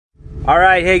All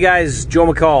right, hey guys, Joe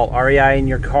McCall, REI in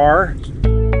your car.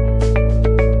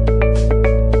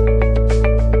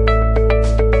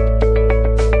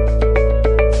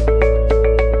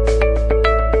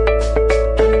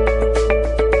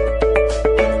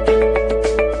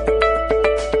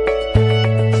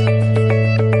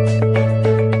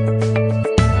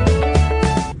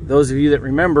 Those of you that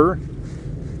remember,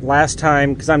 last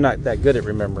time, because I'm not that good at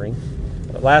remembering,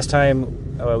 but last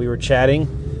time we were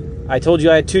chatting, I told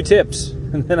you I had 2 tips,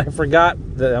 and then I forgot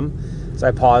them, so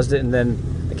I paused it, and then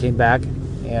I came back,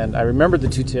 and I remembered the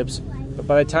 2 tips, but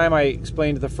by the time I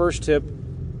explained the first tip,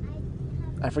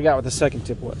 I forgot what the second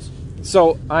tip was.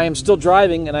 So I am still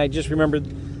driving, and I just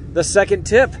remembered the second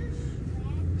tip.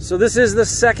 So this is the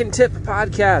second tip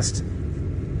podcast.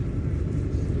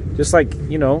 Just like,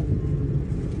 you know,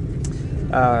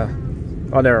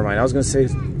 oh, never mind. I was going to say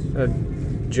a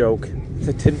joke.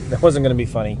 That wasn't going to be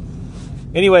funny.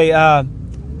 Anyway,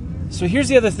 so here's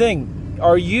the other thing.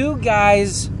 Are any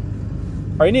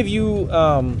of you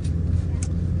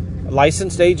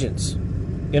licensed agents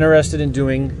interested in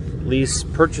doing lease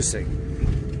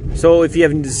purchasing? So if you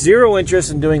have 0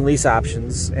 interest in doing lease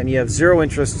options and you have 0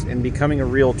 interest in becoming a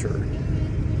realtor,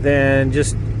 then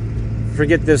just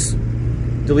forget this,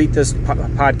 delete this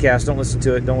podcast, don't listen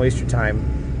to it, don't waste your time.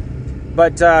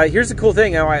 But here's the cool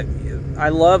thing. I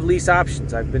love lease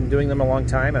options. I've been doing them a long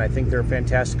time, and I think they're a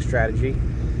fantastic strategy.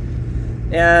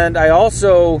 And I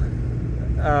also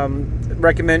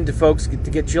recommend to folks to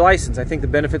get your license. I think the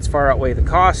benefits far outweigh the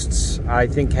costs. I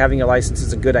think having a license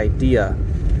is a good idea.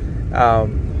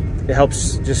 It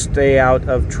helps just stay out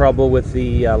of trouble with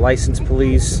the license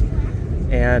police,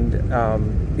 and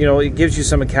you know, it gives you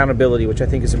some accountability, which I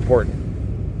think is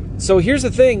important. So here's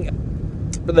the thing.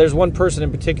 There's one person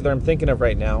in particular I'm thinking of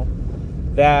right now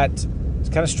that is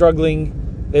kind of struggling.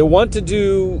 They want to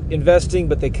do investing,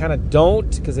 but they kind of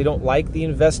don't because they don't like the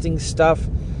investing stuff.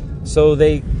 So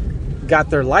they got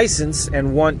their license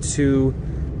and want to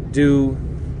do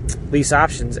lease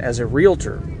options as a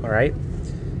realtor. All right.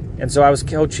 And so I was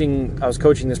coaching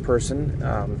this person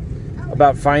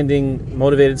about finding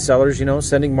motivated sellers, you know,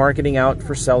 sending marketing out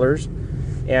for sellers,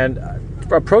 and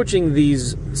approaching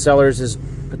these sellers is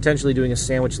potentially doing a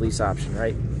sandwich lease option,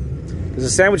 right? Because a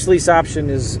sandwich lease option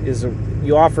is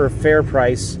you offer a fair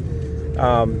price.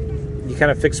 You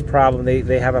kind of fix a problem.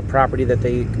 They have a property that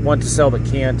they want to sell but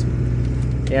can't,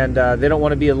 and they don't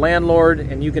want to be a landlord,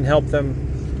 and you can help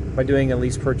them by doing a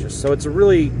lease purchase. So it's a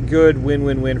really good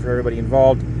win-win-win for everybody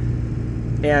involved.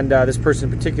 And this person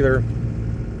in particular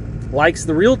likes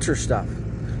the realtor stuff.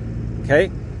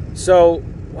 Okay, so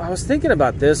I was thinking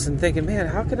about this and thinking, man,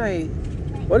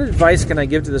 what advice can I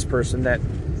give to this person that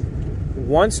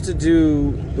wants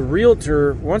to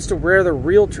wear the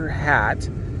realtor hat,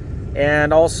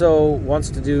 and also wants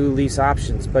to do lease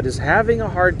options, but is having a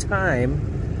hard time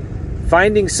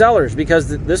finding sellers because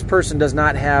this person does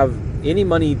not have any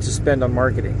money to spend on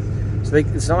marketing. So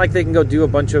it's not like they can go do a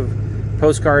bunch of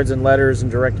postcards and letters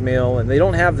and direct mail, and they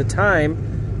don't have the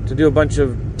time to do a bunch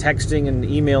of texting and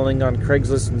emailing on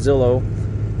Craigslist and Zillow.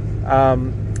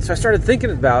 So I started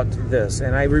thinking about this,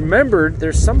 and I remembered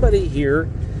there's somebody here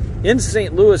in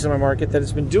St. Louis in my market that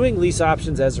has been doing lease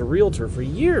options as a realtor for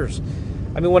years.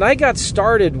 I mean, when I got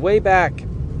started way back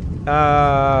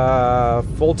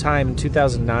full-time in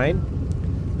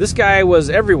 2009, this guy was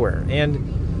everywhere.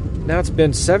 And now it's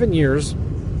been 7 years,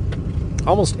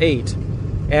 almost 8,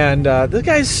 and this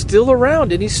guy's still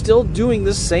around, and he's still doing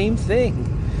the same thing.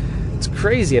 It's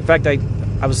crazy. In fact, I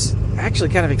was actually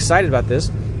kind of excited about this,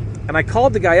 and I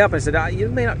called the guy up and I said,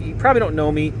 you probably don't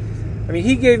know me. I mean,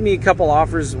 he gave me a couple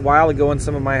offers a while ago on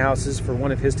some of my houses for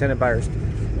one of his tenant buyers.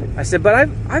 I said, but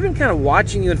I've been kind of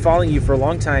watching you and following you for a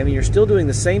long time, and you're still doing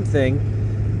the same thing,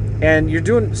 and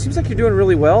seems like you're doing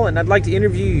really well, and I'd like to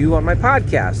interview you on my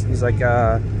podcast. He's like,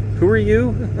 who are you?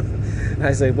 And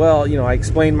I say, well, you know, I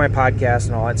explained my podcast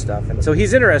and all that stuff. And so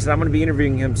he's interested. I'm going to be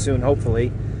interviewing him soon,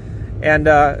 hopefully. And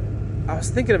I was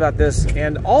thinking about this,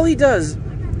 and all he does,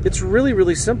 it's really,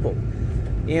 really simple.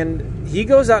 And he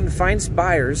goes out and finds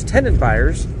tenant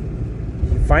buyers.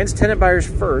 He finds tenant buyers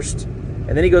first, and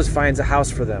then he goes finds a house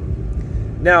for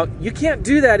them. Now, you can't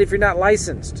do that if you're not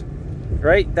licensed,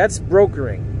 right? That's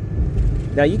brokering.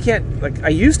 Now, you can't, like, I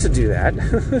used to do that.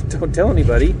 Don't tell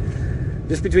anybody.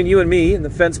 Just between you and me and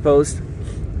the fence post.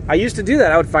 I used to do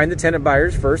that. I would find the tenant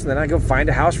buyers first, and then I'd go find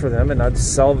a house for them, and I'd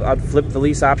flip the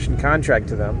lease option contract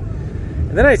to them.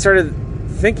 And then I started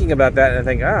thinking about that, and I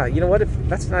think, you know what? If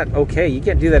that's not okay. You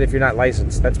can't do that if you're not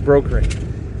licensed. That's brokering.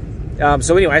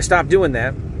 So anyway, I stopped doing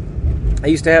that. I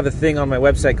used to have a thing on my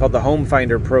website called the Home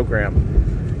Finder program,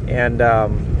 and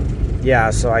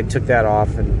so I took that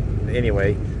off. And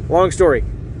anyway, Long story.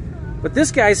 But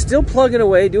this guy's still plugging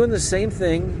away, doing the same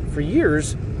thing for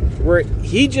years, where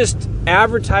he just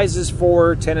advertises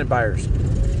for tenant buyers.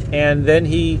 And then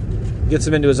he gets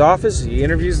them into his office, he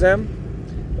interviews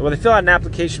them. Well, they fill out an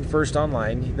application first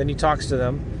online, then he talks to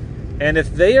them. And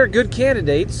if they are good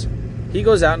candidates, he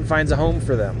goes out and finds a home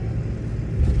for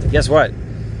them. Guess what?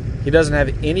 He doesn't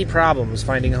have any problems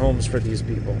finding homes for these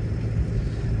people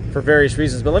for various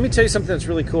reasons. But let me tell you something that's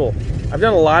really cool. I've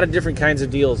done a lot of different kinds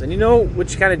of deals. And you know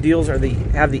which kind of deals have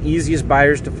the easiest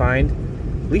buyers to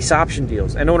find? Lease option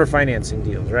deals and owner financing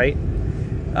deals, right?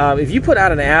 If you put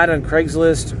out an ad on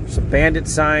Craigslist, some bandit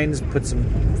signs, put some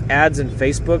ads in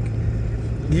Facebook,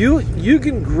 you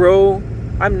can grow.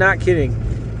 I'm not kidding.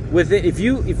 With it, if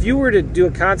you were to do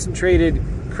a concentrated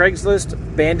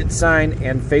Craigslist, bandit sign,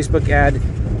 and Facebook ad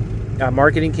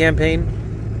marketing campaign,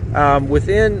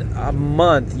 within a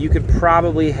month you could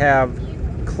probably have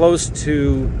close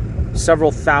to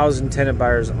several thousand tenant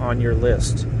buyers on your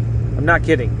list. I'm not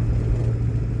kidding.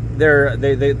 They're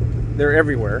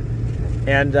everywhere,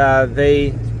 and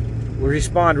they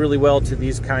respond really well to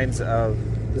this kind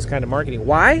of marketing.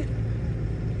 Why?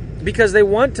 Because they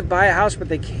want to buy a house, but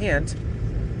they can't.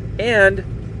 And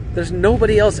there's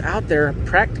nobody else out there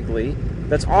practically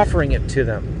that's offering it to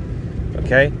them.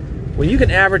 Okay? When you can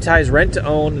advertise rent to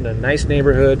own in a nice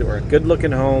neighborhood or a good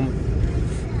looking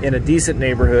home in a decent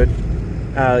neighborhood,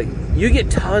 you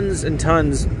get tons and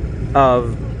tons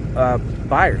of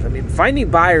buyers. I mean, finding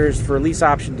buyers for lease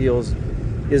option deals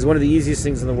is one of the easiest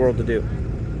things in the world to do.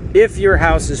 If your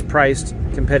house is priced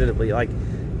competitively, like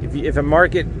if the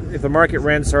market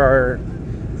rents are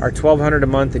 $1,200 a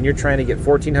month and you're trying to get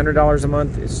 $1,400 a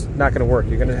month, it's not going to work.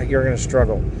 You're going to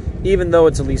struggle, even though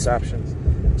it's a lease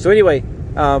option. So anyway,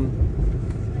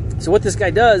 so what this guy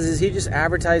does is he just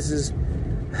advertises.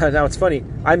 Now it's funny.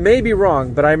 I may be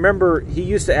wrong, but I remember he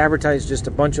used to advertise just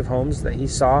a bunch of homes that he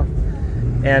saw,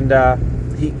 and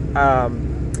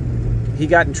he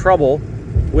got in trouble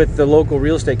with the local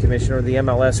real estate commission or the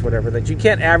MLS, whatever, that you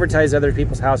can't advertise other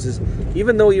people's houses,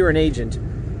 even though you're an agent,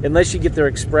 unless you get their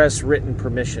express written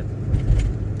permission.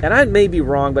 And I may be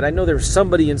wrong, but I know there was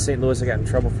somebody in St. Louis that got in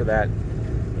trouble for that.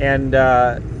 And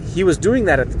he was doing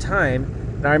that at the time.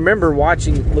 And I remember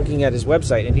looking at his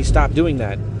website, and he stopped doing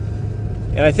that.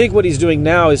 And I think what he's doing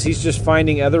now is he's just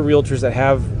finding other realtors that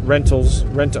have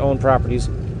rent-to-own properties,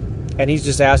 and he's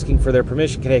just asking for their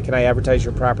permission. Hey, can I advertise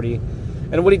your property?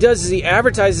 And what he does is he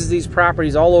advertises these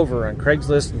properties all over on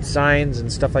Craigslist and signs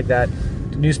and stuff like that,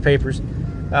 newspapers,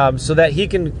 so that he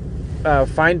can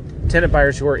find tenant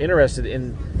buyers who are interested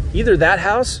in either that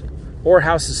house or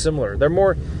houses similar.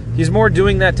 He's more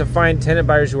doing that to find tenant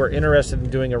buyers who are interested in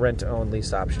doing a rent-to-own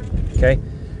lease option. Okay,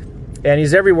 and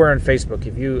he's everywhere on Facebook.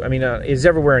 He's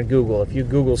everywhere in Google. If you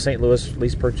Google St. Louis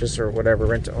lease purchase or whatever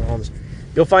rent-to-own homes,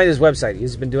 you'll find his website.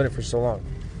 He's been doing it for so long.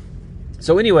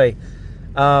 So anyway,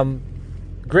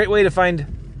 great way to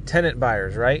find tenant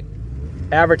buyers, right?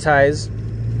 Advertise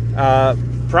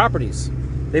properties.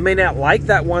 They may not like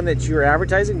that one that you're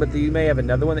advertising, but you may have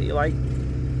another one that you like.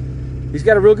 He's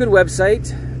got a real good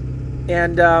website,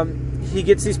 and he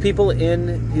gets these people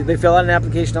in. They fill out an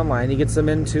application online. He gets them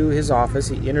into his office.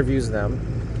 He interviews them.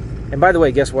 And by the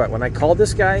way, guess what? When I called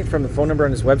this guy from the phone number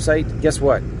on his website, guess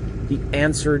what? He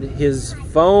answered his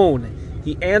phone.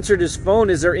 He answered his phone.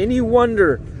 Is there any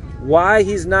wonder why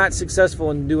he's not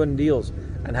successful in doing deals?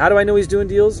 And how do I know he's doing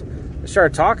deals? I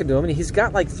started talking to him, and he's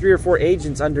got like 3 or 4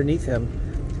 agents underneath him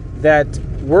that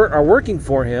are working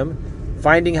for him,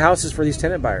 finding houses for these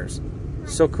tenant buyers.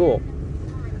 So cool.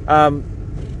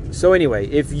 So anyway,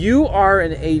 if you are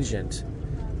an agent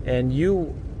and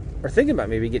you are thinking about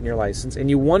maybe getting your license and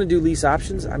you want to do lease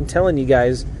options, I'm telling you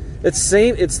guys, it's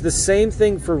the same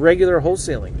thing for regular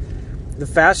wholesaling. The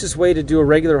fastest way to do a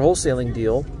regular wholesaling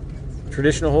deal,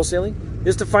 traditional wholesaling,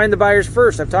 is to find the buyers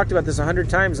first. I've talked about this 100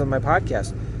 times on my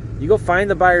podcast. You go find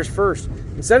the buyers first.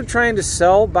 Instead of trying to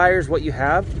sell buyers what you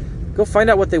have, go find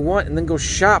out what they want and then go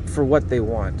shop for what they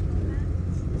want.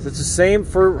 So it's the same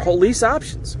for lease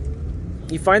options.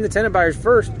 You find the tenant buyers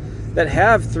first that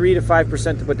have 3 to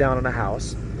 5% to put down on a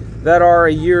house, that are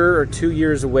a year or 2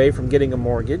 years away from getting a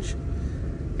mortgage,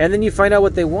 and then you find out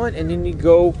what they want and then you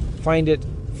go find it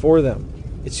for them.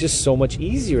 It's just so much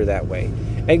easier that way.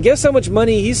 And guess how much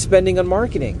money he's spending on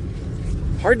marketing?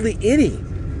 Hardly any.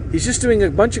 He's just doing a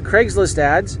bunch of Craigslist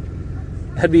ads.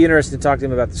 I'd be interested to talk to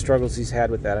him about the struggles he's had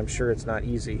with that. I'm sure it's not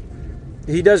easy.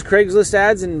 He does Craigslist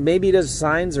ads and maybe he does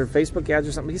signs or Facebook ads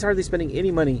or something. He's hardly spending any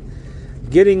money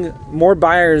getting more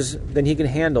buyers than he can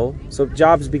handle. So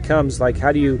jobs becomes like,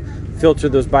 how do you filter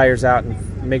those buyers out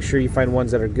and make sure you find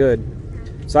ones that are good?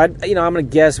 So I'm going to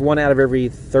guess 1 out of every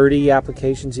 30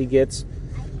 applications he gets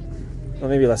well,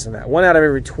 maybe less than that. 1 out of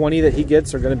every 20 that he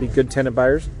gets are going to be good tenant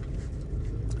buyers.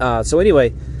 So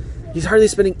anyway, he's hardly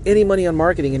spending any money on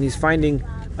marketing, and he's finding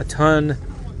a ton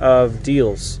of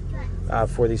deals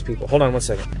for these people. Hold on one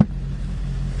second.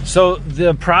 So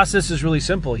the process is really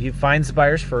simple. He finds the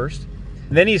buyers first.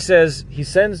 Then he sends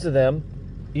to them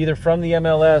either from the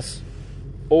MLS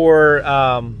or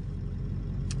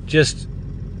just,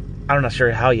 I'm not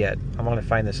sure how yet. I'm going to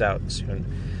find this out soon.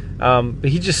 But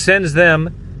he just sends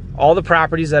them all the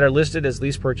properties that are listed as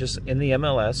lease purchase in the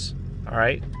MLS. All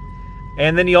right.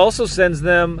 And then he also sends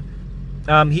them,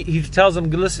 he tells them,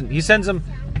 listen, he sends them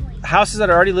houses that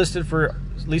are already listed for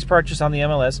lease purchase on the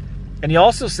MLS. And he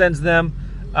also sends them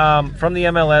from the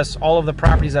MLS all of the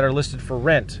properties that are listed for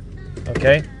rent.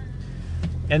 Okay.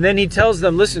 And then he tells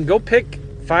them, listen, go pick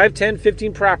 5, 10,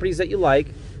 15 properties that you like.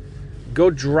 Go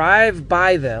drive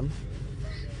by them.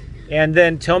 And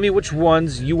then tell me which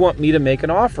ones you want me to make an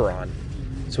offer on.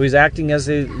 So he's acting as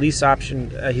a lease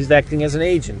option. He's acting as an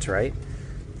agent, right?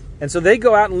 And so they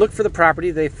go out and look for the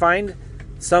property. They find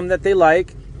some that they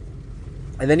like.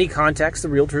 And then he contacts the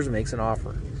realtors and makes an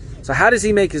offer. So how does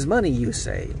he make his money, you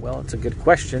say? Well, it's a good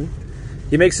question.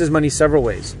 He makes his money several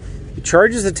ways. He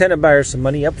charges the tenant buyer some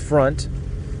money up front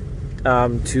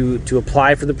to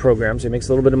apply for the program. So he makes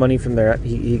a little bit of money from there.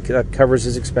 He covers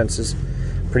his expenses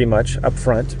pretty much up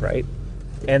front, right?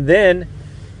 And then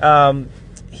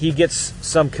he gets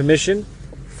some commission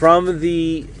from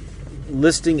the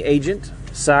listing agent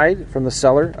side, from the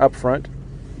seller up front.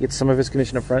 He gets some of his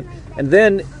commission up front. And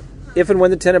then if and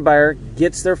when the tenant buyer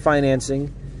gets their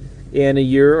financing in a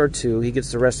year or two, he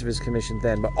gets the rest of his commission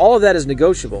then. But all of that is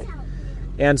negotiable.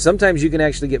 And sometimes you can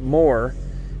actually get more.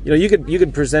 You know, you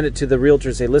could present it to the realtor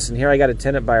and say, listen, here I got a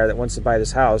tenant buyer that wants to buy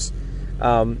this house.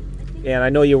 And I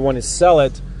know you want to sell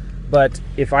it, but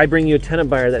if I bring you a tenant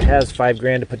buyer that has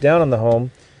 $5,000 to put down on the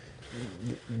home,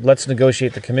 let's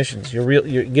negotiate the commissions.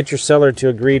 You get your seller to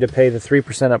agree to pay the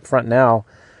 3% up front now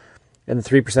and the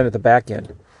 3% at the back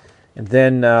end. And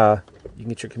then you can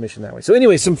get your commission that way. So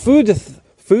anyway, some food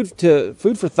for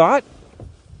thought,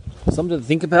 something to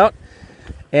think about.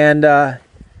 And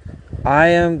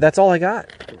that's all I got,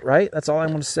 right? That's all I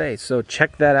want to say. So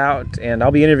check that out, and I'll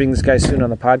be interviewing this guy soon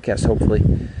on the podcast, hopefully,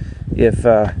 if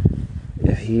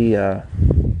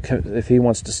he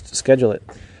wants to schedule it.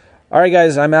 All right,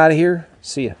 guys, I'm out of here.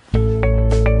 See ya.